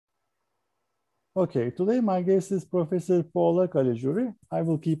Okay, today my guest is Professor Paula Caligiuri. I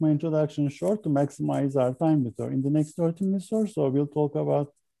will keep my introduction short to maximize our time with her. In the next 30 minutes or so, we'll talk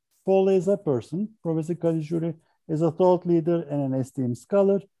about Paula as a person, Professor Caligiuri is a thought leader and an esteemed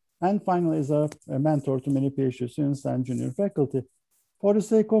scholar, and finally is a mentor to many PhD students and junior faculty. For the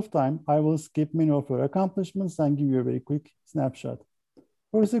sake of time, I will skip many of her accomplishments and give you a very quick snapshot.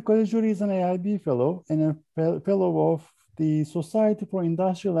 Professor Caligiuri is an AIB fellow and a fellow of the Society for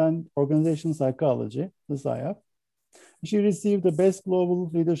Industrial and Organization Psychology, the SIAP. She received the Best Global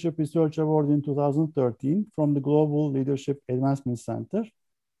Leadership Research Award in 2013 from the Global Leadership Advancement Center,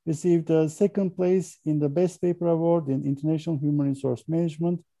 received a second place in the Best Paper Award in International Human Resource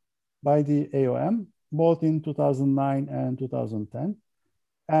Management by the AOM, both in 2009 and 2010.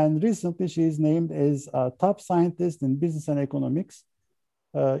 And recently, she is named as a top scientist in business and economics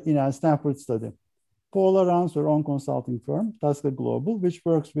in a Stanford study. Paula runs her own consulting firm, Tasca Global, which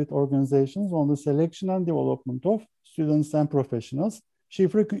works with organizations on the selection and development of students and professionals. She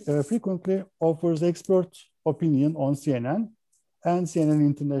frequently offers expert opinion on CNN and CNN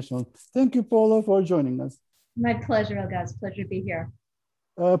International. Thank you, Paula, for joining us. My pleasure, Ilgaz. Pleasure to be here.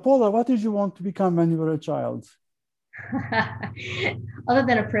 Paula, what did you want to become when you were a child? Other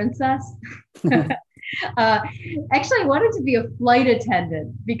than a princess? Actually, I wanted to be a flight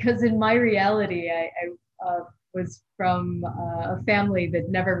attendant because in my reality, I was from a family that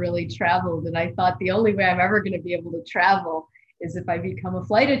never really traveled. And I thought the only way I'm ever going to be able to travel is if I become a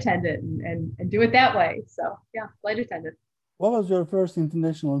flight attendant and do it that way. So yeah, flight attendant. What was your first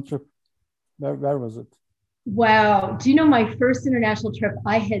international trip? Where was it? Wow. Do you know my first international trip?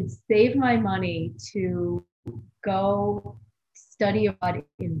 I had saved my money to go study abroad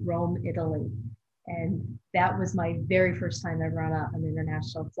in Rome, Italy. And that was my very first time ever on an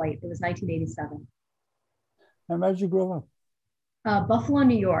international flight. It was 1987. And where did you grow up? Buffalo,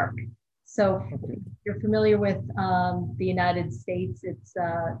 New York. So okay. If you're familiar with the United States, it's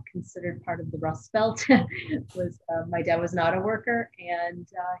considered part of the Rust Belt. My dad was an auto worker, and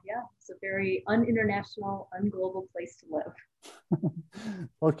yeah, it's a very un-international, un-global place to live.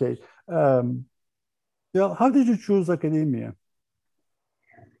 Okay. How did you choose academia?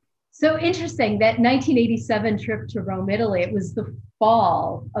 So interesting, that 1987 trip to Rome, Italy, it was the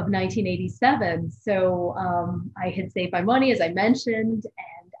fall of 1987. So I had saved my money, as I mentioned,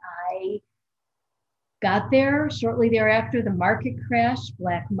 and I got there shortly thereafter. The market crashed,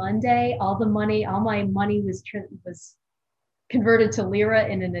 Black Monday. All my money was converted to lira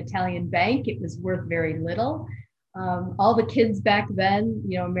in an Italian bank. It was worth very little. All the kids back then,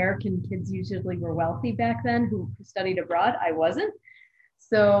 American kids usually were wealthy back then who studied abroad. I wasn't.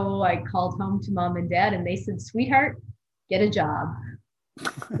 So I called home to mom and dad and they said, sweetheart, get a job.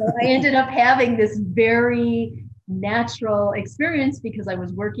 So I ended up having this very natural experience because I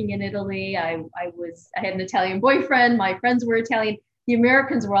was working in Italy. I had an Italian boyfriend. My friends were Italian. The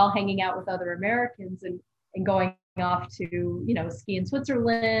Americans were all hanging out with other Americans and going off to, ski in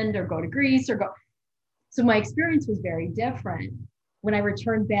Switzerland or go to Greece So my experience was very different. When I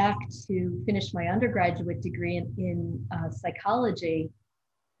returned back to finish my undergraduate degree in psychology,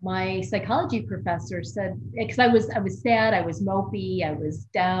 my psychology professor said, because I was sad, I was mopey, I was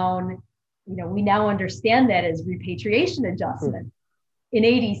down. We now understand that as repatriation adjustment. In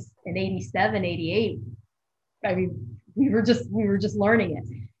 87, 88, I mean, we were just learning it.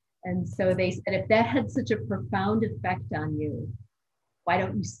 And so they said, if that had such a profound effect on you, why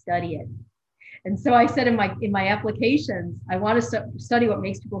don't you study it? And so I said in my applications, I want to study what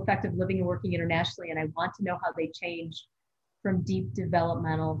makes people effective living and working internationally, and I want to know how they change from deep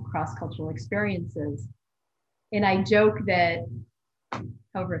developmental cross-cultural experiences. And I joke that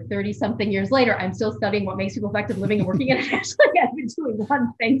over 30-something years later, I'm still studying what makes people effective living and working internationally. I've been doing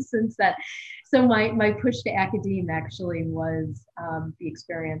one thing since then. So my push to academia actually was the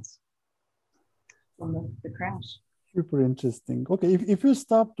experience from the crash. Super interesting. Okay, if you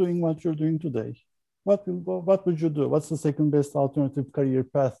stop doing what you're doing today, what would you do? What's the second best alternative career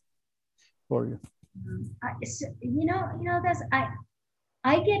path for you?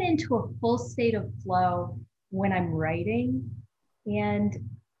 I get into a full state of flow when I'm writing, and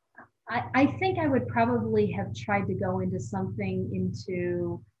I think I would probably have tried to go into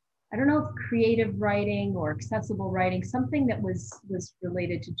I don't know if creative writing or accessible writing, something that was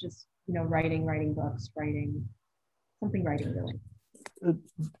related to just writing books, something writing really.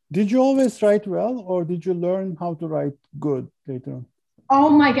 Did you always write well, or did you learn how to write good later on? Oh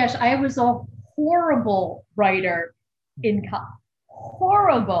my gosh, I was a horrible writer in college.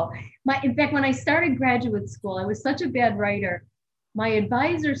 Horrible. In fact, when I started graduate school, I was such a bad writer. My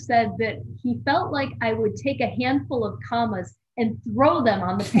advisor said that he felt like I would take a handful of commas and throw them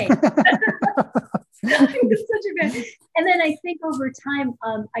on the page. And then I think over time,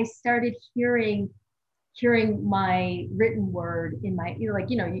 I started hearing my written word in my,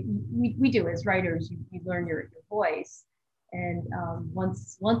 we do as writers, you learn your voice. And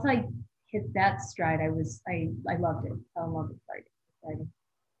once I hit that stride, I loved it. I fell in love with writing.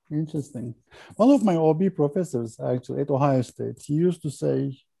 Interesting. One of my OB professors, actually, at Ohio State, he used to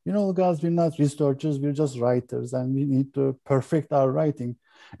say, guys, we're not researchers, we're just writers, and we need to perfect our writing.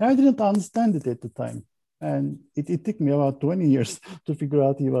 And I didn't understand it at the time. And it took me about 20 years to figure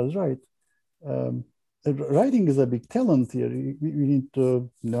out he was right. Writing is a big talent here. We need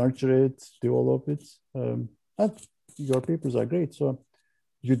to nurture it, develop it. But your papers are great, so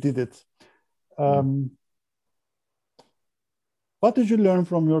you did it. What did you learn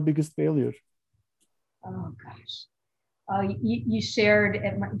from your biggest failure? Oh, gosh. You shared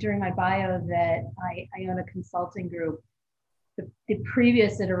during my bio that I own a consulting group. The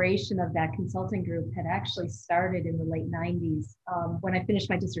previous iteration of that consulting group had actually started in the late 90s. When I finished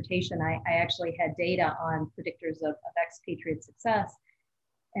my dissertation, I actually had data on predictors of expatriate success.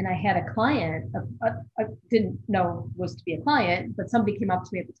 And I had a client, I didn't know was to be a client, but somebody came up to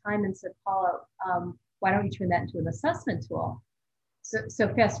me at the time and said, Paula, why don't you turn that into an assessment tool? So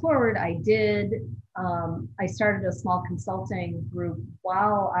fast forward, I did. I started a small consulting group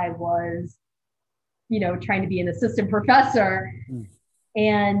while I was, trying to be an assistant professor.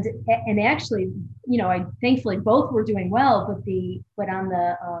 And actually, I thankfully both were doing well, but on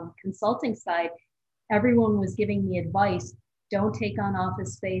the consulting side, everyone was giving me advice. Don't take on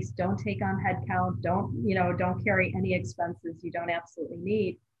office space. Don't take on headcount. Don't carry any expenses you don't absolutely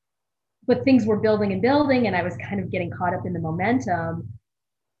need. But things were building and building, and I was kind of getting caught up in the momentum.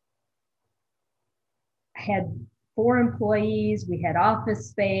 I had 4 employees. We had office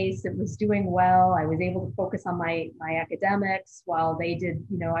space. It was doing well. I was able to focus on my academics while they did,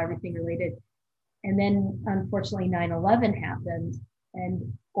 everything related. And then, unfortunately, 9/11 happened,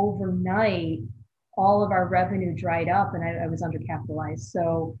 and overnight, all of our revenue dried up, and I was undercapitalized.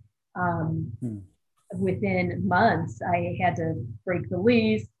 So within months, I had to break the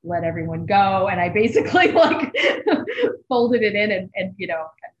lease, let everyone go, and I basically folded it in and kind of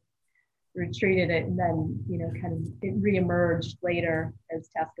retreated it, and then it reemerged later as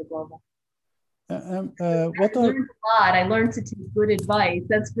Tasca Global. I learned a lot. I learned to take good advice,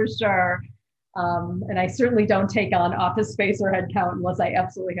 that's for sure. And I certainly don't take on office space or headcount unless I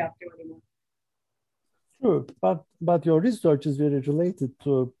absolutely have to anymore. True, but your research is very related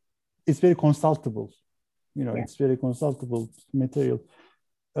to, it's very consultable. It's very consultable material.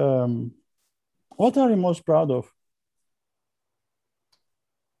 What are you most proud of?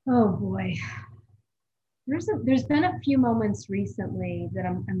 Oh boy, there's been a few moments recently that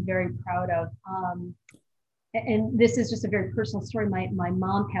I'm very proud of. And this is just a very personal story. My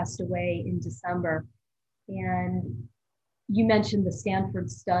mom passed away in December, and you mentioned the Stanford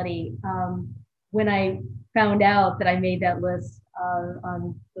study. When I found out that I made that list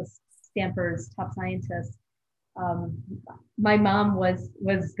on the Stanford's top scientists, my mom was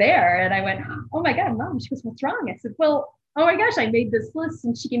there, and I went, "Oh my God, Mom!" She goes, "What's wrong?" I said, "Well, oh my gosh, I made this list,"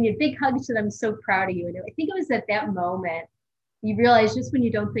 and she gave me a big hug. She said, "I'm so proud of you." And I think it was at that moment you realize, just when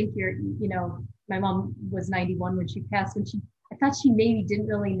you don't think you're, my mom was 91 when she passed, and I thought she maybe didn't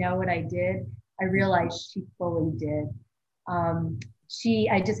really know what I did. I realized she fully did.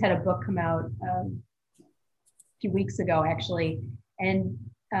 I just had a book come out a few weeks ago, actually, and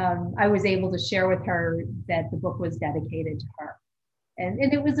I was able to share with her that the book was dedicated to her.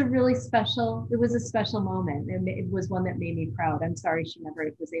 And it was a special moment. And it was one that made me proud. I'm sorry she never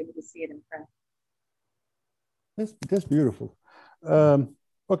was able to see it in print. That's beautiful.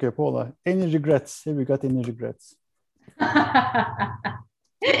 Okay, Paula, any regrets? Have you got any regrets?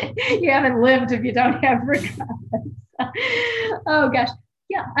 You haven't lived if you don't have regrets. Oh gosh.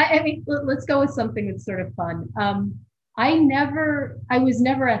 Yeah, I mean, let's go with something that's sort of fun. I was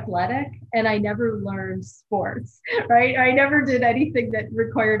never athletic, and I never learned sports, right? I never did anything that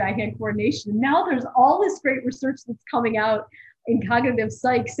required eye-hand coordination. Now there's all this great research that's coming out in cognitive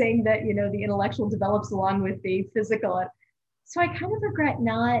psych saying that, the intellectual develops along with the physical. So I kind of regret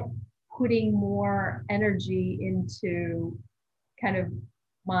not putting more energy into kind of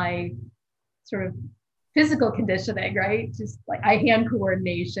my sort of physical conditioning, right? Just like eye-hand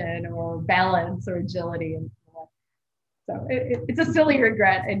coordination or balance or agility. And so it's a silly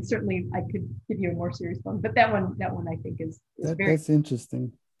regret, and certainly I could give you a more serious one, but that one I think is very. That's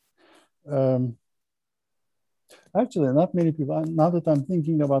interesting. Actually, not many people. Now that I'm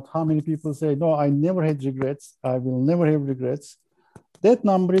thinking about how many people say, "No, I never had regrets. I will never have regrets," that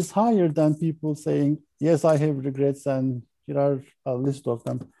number is higher than people saying, "Yes, I have regrets," and here are a list of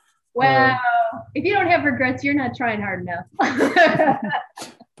them. Wow, if you don't have regrets, you're not trying hard enough.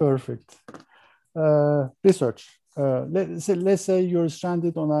 Perfect. Research. Let's say you're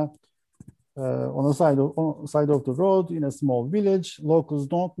stranded on a side of the road in a small village. Locals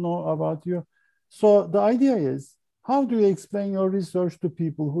don't know about you. So the idea is, how do you explain your research to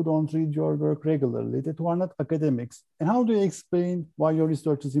people who don't read your work regularly, that who are not academics? And how do you explain why your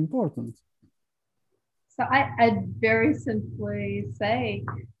research is important? So I'd very simply say,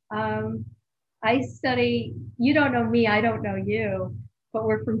 I study, you don't know me, I don't know you, but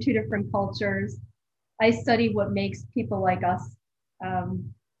we're from two different cultures. I study what makes people like us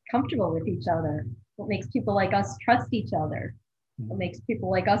comfortable with each other, what makes people like us trust each other, what makes people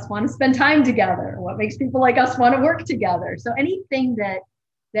like us want to spend time together, what makes people like us want to work together. So anything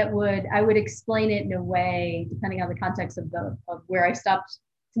I would explain it in a way, depending on the context of where I stopped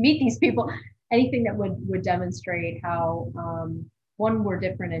to meet these people, anything that would demonstrate how one, we're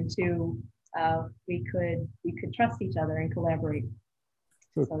different, and two, we could trust each other and collaborate.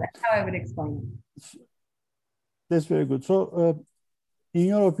 Sure. So that's how I would explain it. That's very good. So in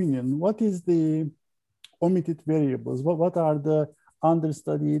your opinion, what is the omitted variables? What are the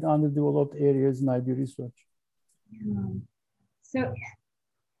understudied, underdeveloped areas in IB research? So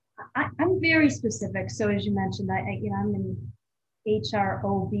I'm very specific. So as you mentioned, I'm in HR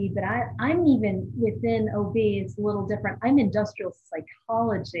OB, but I'm even within OB, it's a little different. I'm industrial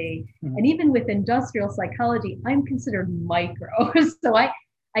psychology. Mm-hmm. And even with industrial psychology, I'm considered micro. So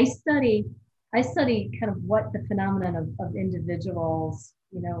I study kind of what the phenomenon of individuals,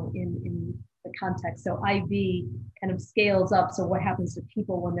 in the context. So IB kind of scales up. So what happens to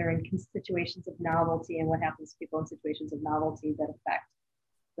people when they're in situations of novelty, and what happens to people in situations of novelty that affect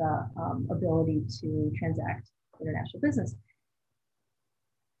the ability to transact international business.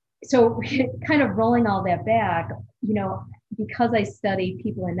 So kind of rolling all that back, because I study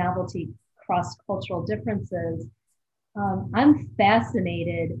people in novelty, cross-cultural differences, I'm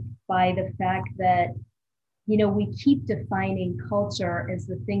fascinated by the fact that, we keep defining culture as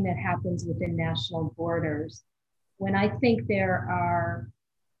the thing that happens within national borders, when I think there are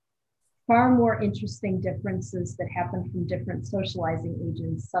far more interesting differences that happen from different socializing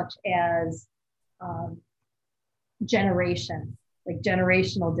agents, such as generation, like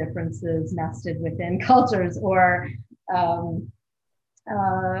generational differences nested within cultures, or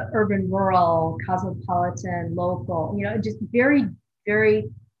urban, rural, cosmopolitan, local, just very, very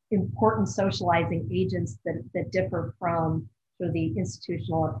important socializing agents that differ from sort of the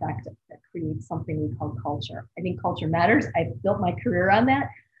institutional effect that creates something we call culture. I think culture matters. I've built my career on that,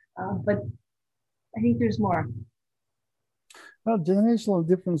 but I think there's more. Well, generational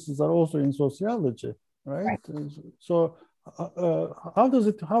differences are also in sociology, right? So how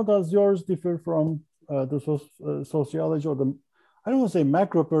does yours differ from the sociology, or I don't want to say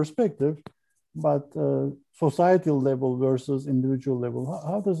macro perspective, but societal level versus individual level?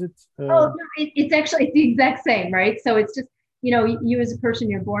 How does it? No, it's actually the exact same, right? So it's just, you as a person,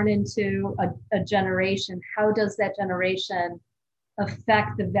 you're born into a generation. How does that generation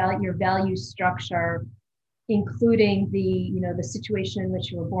affect your value structure, including the situation in which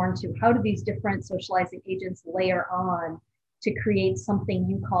you were born to? How do these different socializing agents layer on to create something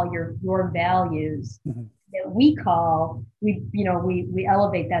you call your values? Mm-hmm. That we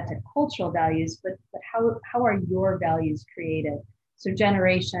elevate that to cultural values, but how are your values created? So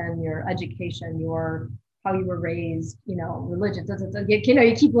generation, your education, how you were raised, religion, you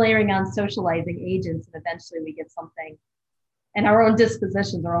keep layering on socializing agents, and eventually we get something, and our own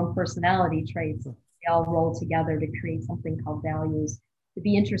dispositions, our own personality traits, they all roll together to create something called values. It'd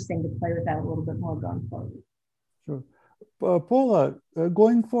be interesting to play with that a little bit more going forward. Sure. Paula,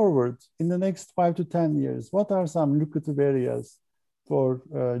 going forward in the next 5 to 10 years, what are some lucrative areas for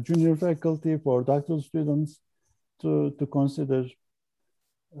junior faculty, for doctoral students to consider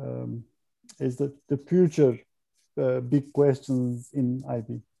as the future big questions in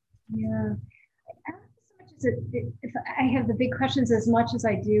IB? Yeah, I don't know so much if I have the big questions as much as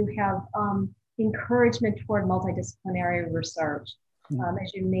I do have encouragement toward multidisciplinary research.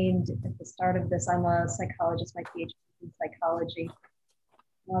 As you named at the start of this, I'm a psychologist, my PhD in psychology.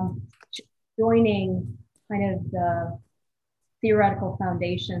 Joining kind of the theoretical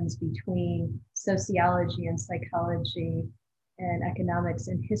foundations between sociology and psychology and economics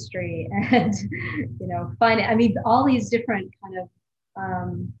and history and, all these different kind of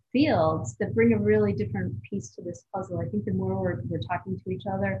fields that bring a really different piece to this puzzle. I think the more we're talking to each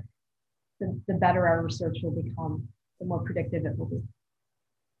other, the better our research will become, the more predictive it will be.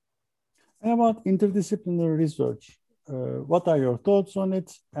 And about interdisciplinary research, what are your thoughts on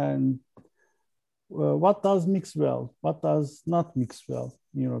it? And what does mix well? What does not mix well,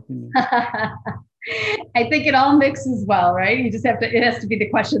 in your opinion? I think it all mixes well, right? You just have to, it has to be the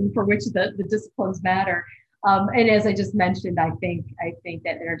question for which the disciplines matter. And as I just mentioned, I think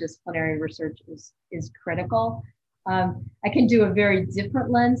that interdisciplinary research is critical. I can do a very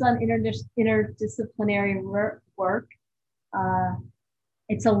different lens on interdisciplinary work.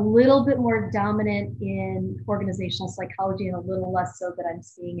 It's a little bit more dominant in organizational psychology and a little less so that I'm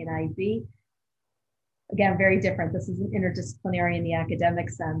seeing in IB. Again, very different. This is an interdisciplinary in the academic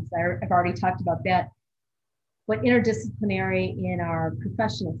sense. I've already talked about that, but interdisciplinary in our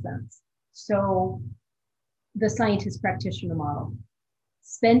professional sense. So the scientist practitioner model,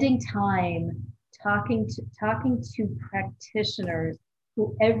 spending time talking to practitioners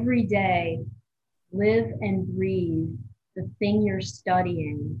who every day live and breathe the thing you're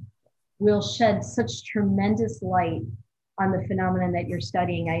studying, will shed such tremendous light on the phenomenon that you're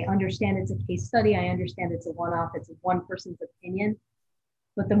studying. I understand it's a case study. I understand it's a one-off. It's one person's opinion.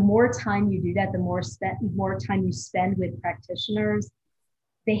 But the more time you do that, the more time you spend with practitioners,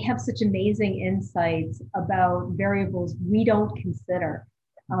 they have such amazing insights about variables we don't consider.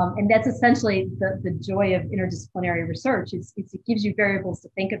 And that's essentially the joy of interdisciplinary research. It gives you variables to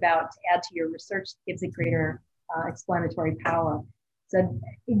think about, to add to your research, gives it greater explanatory power. So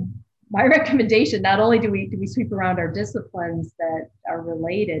my recommendation, not only do we sweep around our disciplines that are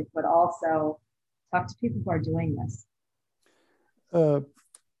related, but also talk to people who are doing this.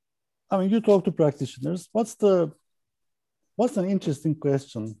 I mean, you talk to practitioners. What's an interesting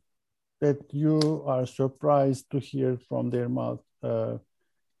question that you are surprised to hear from their mouth?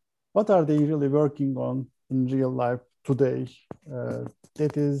 What are they really working on in real life today?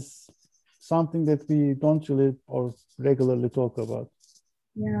 That is something that we don't really or regularly talk about.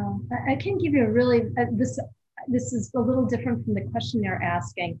 Yeah, I can give you a really, this is a little different from the question you're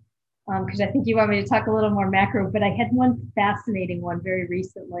asking, because I think you want me to talk a little more macro, but I had one fascinating one very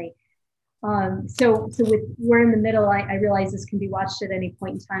recently. So we're in the middle. I realize this can be watched at any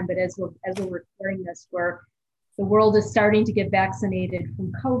point in time, but as we're recording this, the world is starting to get vaccinated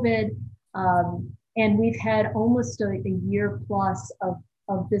from COVID, and we've had almost a year plus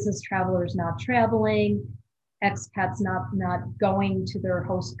of business travelers not traveling, expats not going to their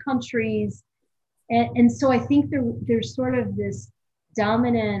host countries, and so I think there's sort of this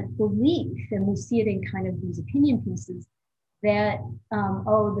dominant belief, and we see it in kind of these opinion pieces, that,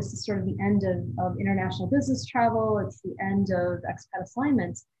 this is sort of the end of international business travel, it's the end of expat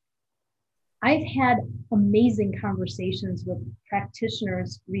assignments. I've had amazing conversations with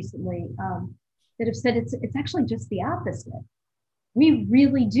practitioners recently that have said it's actually just the opposite. We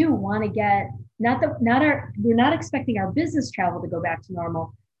really do want to get, we're not expecting our business travel to go back to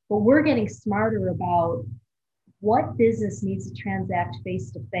normal, but we're getting smarter about what business needs to transact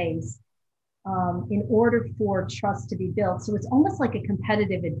face to face in order for trust to be built. So it's almost like a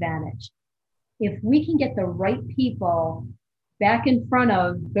competitive advantage. If we can get the right people back in front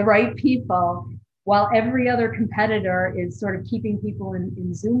of the right people while every other competitor is sort of keeping people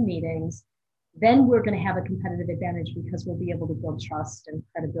in Zoom meetings, then we're going to have a competitive advantage because we'll be able to build trust and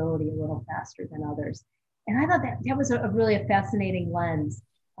credibility a little faster than others. And I thought that was a really fascinating lens.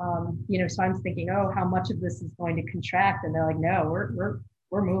 So I'm thinking, how much of this is going to contract? And they're like, no,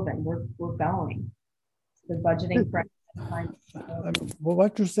 we're moving, we're going. So the budgeting for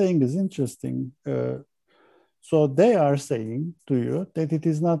what you're saying is interesting. So they are saying to you that it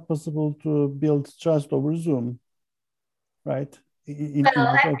is not possible to build trust over Zoom, right? Again,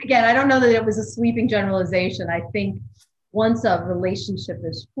 I don't know that it was a sweeping generalization. I think once a relationship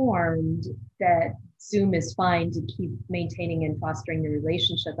is formed, that Zoom is fine to keep maintaining and fostering the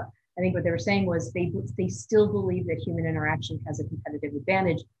relationship. I think what they were saying was they still believe that human interaction has a competitive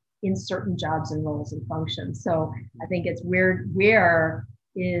advantage in certain jobs and roles and functions. So I think it's where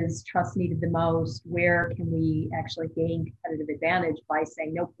is trust needed the most? Where can we actually gain competitive advantage by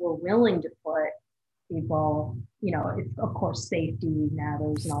saying, nope, we're willing to put people, of course, safety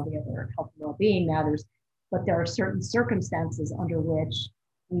matters and all the other health and well-being matters, but there are certain circumstances under which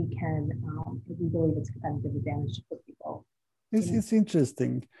we believe it's competitive advantage to put people. It's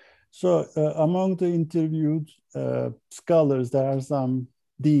interesting. So among the interviewed scholars, there are some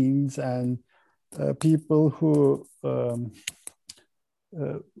deans and people who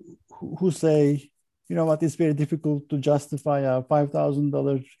say, it's very difficult to justify a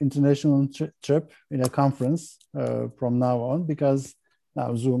 $5,000 international trip in a conference from now on, because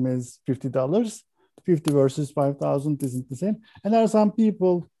now Zoom is $50. 50 versus 5,000 isn't the same. And there are some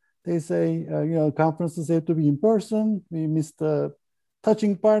people, they say, conferences have to be in person. We missed the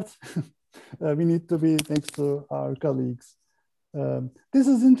touching part. We need to be next to our colleagues. This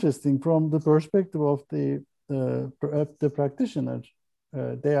is interesting from the perspective of the practitioner.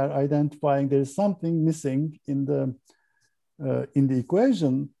 They are identifying there is something missing in the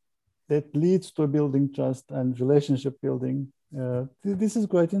equation that leads to building trust and relationship building. This is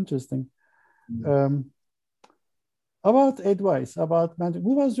quite interesting. About advice, about mentor,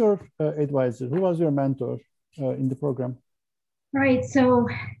 who was your advisor? Who was your mentor in the program? Right. So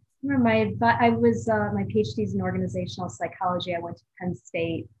I was my PhD is in organizational psychology. I went to Penn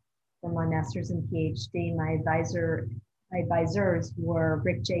State for my master's and PhD. My advisors were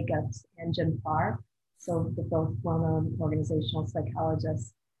Rick Jacobs and Jim Farr. So they're both well-known organizational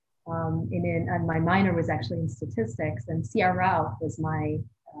psychologists. And my minor was actually in statistics, and C.R. Rao was my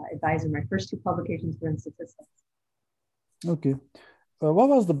advisor. My first two publications were in statistics. Okay. What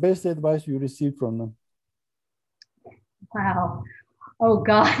was the best advice you received from them? Wow. Oh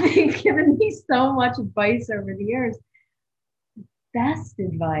God, they've given me so much advice over the years. Best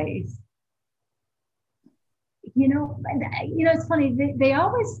advice. It's funny. They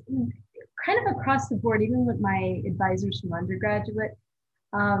always kind of across the board, even with my advisors from undergraduate,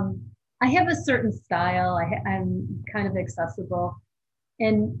 I have a certain style. I'm kind of accessible,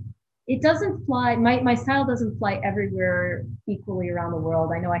 and it doesn't fly. My style doesn't fly everywhere equally around the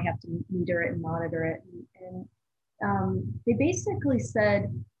world. I know I have to meter it and monitor it, and they basically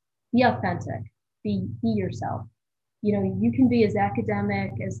said, be authentic, be yourself. You can be as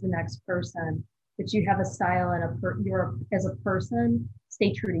academic as the next person, but you have a style and you're as a person,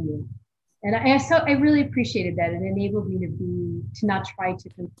 stay true to you. And I really appreciated that. It enabled me to not try to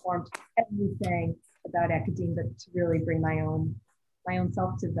conform to everything about academia, but to really bring my own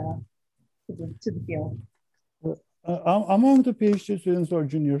self to the field. Among the PhD students or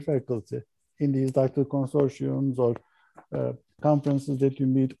junior faculty in these doctoral consortiums or conferences that you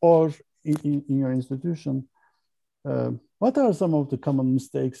meet, or in your institution, what are some of the common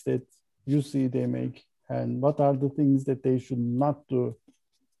mistakes that you see they make, and what are the things that they should not do?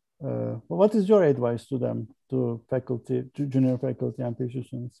 What is your advice to them, to junior faculty and PhD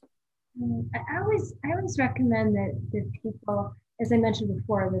students? I always recommend that people, as I mentioned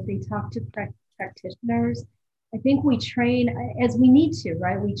before, that they talk to practitioners. I think we train, as we need to,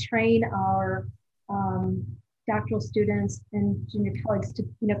 right? We train our doctoral students and junior colleagues to,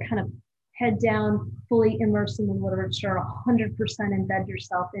 kind of head down, fully immerse in the literature, 100% embed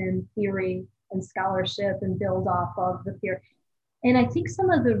yourself in theory and scholarship and build off of the theory. And I think some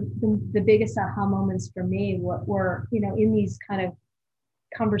of the biggest aha moments for me were, in these kind of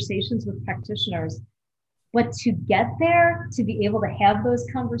conversations with practitioners. But to get there, to be able to have those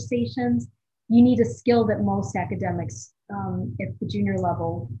conversations, you need a skill that most academics at the junior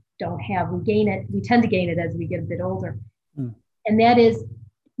level don't have. We tend to gain it as we get a bit older. Mm. And that is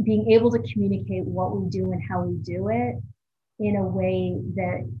being able to communicate what we do and how we do it in a way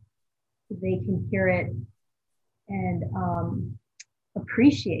that they can hear it and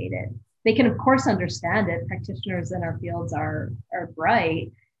appreciate it. They can, of course, understand it. Practitioners in our fields are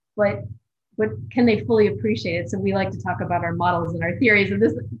bright, but can they fully appreciate it? So we like to talk about our models and our theories, and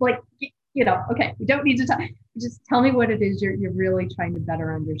this, okay, we don't need to talk. Just tell me what it is you're really trying to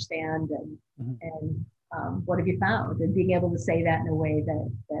better understand, and what have you found, and being able to say that in a way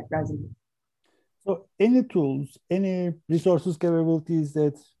that resonates. So, any tools, any resources, capabilities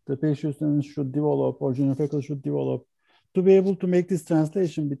that the PhD students should develop or junior faculty should develop to be able to make this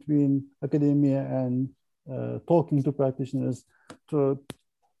translation between academia and talking to practitioners, to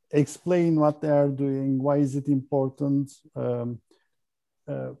explain what they are doing, why is it important,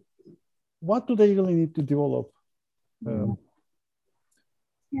 what do they really need to develop?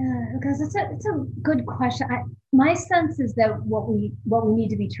 Yeah, because it's a good question. My sense is that what we need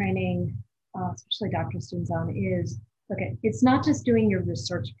to be training, especially doctoral students on, is, okay, it's not just doing your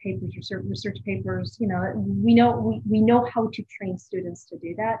research papers. We know how to train students to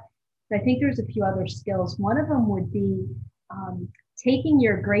do that. But I think there's a few other skills. One of them would be taking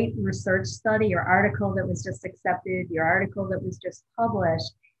your great research study, your article that was just accepted, your article that was just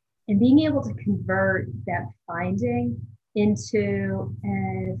published, and being able to convert that finding into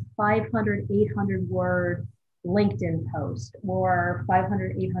a 500, 800 word LinkedIn post, or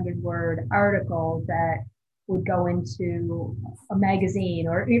 500, 800 word article that would go into a magazine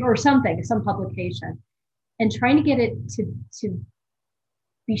or something, some publication, and trying to get it to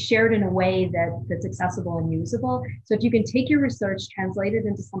be shared in a way that's accessible and usable. So if you can take your research, translate it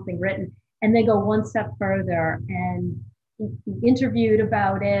into something written, and then go one step further and be interviewed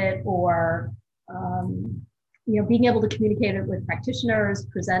about it, or being able to communicate it with practitioners,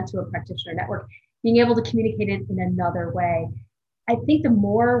 present to a practitioner network, being able to communicate it in another way. I think the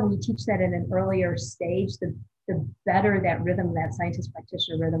more we teach that at an earlier stage, the the better that rhythm, that scientist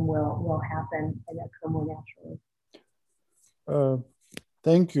practitioner rhythm will happen and occur more naturally.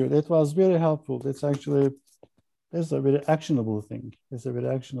 Thank you. That was very helpful. That's a very actionable thing. It's a very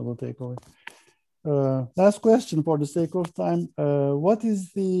actionable takeaway. Last question for the sake of time. What's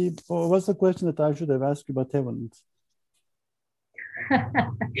the question that I should have asked you but haven't?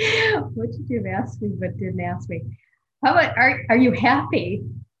 What should you have asked me but didn't ask me? How about, are you happy?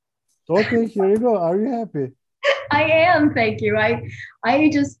 Okay, here you go. Are you happy? I am, thank you. I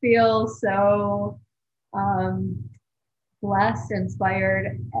just feel so blessed, inspired,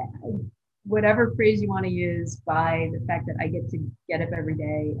 whatever phrase you want to use, by the fact that I get to get up every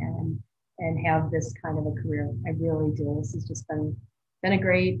day and have this kind of a career. I really do. This has just been a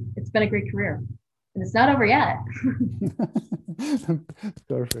great career. And it's not over yet.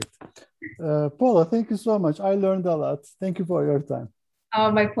 Perfect. Paula, thank you so much. I learned a lot. Thank you for your time. Oh,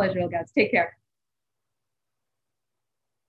 my pleasure, guys. Take care.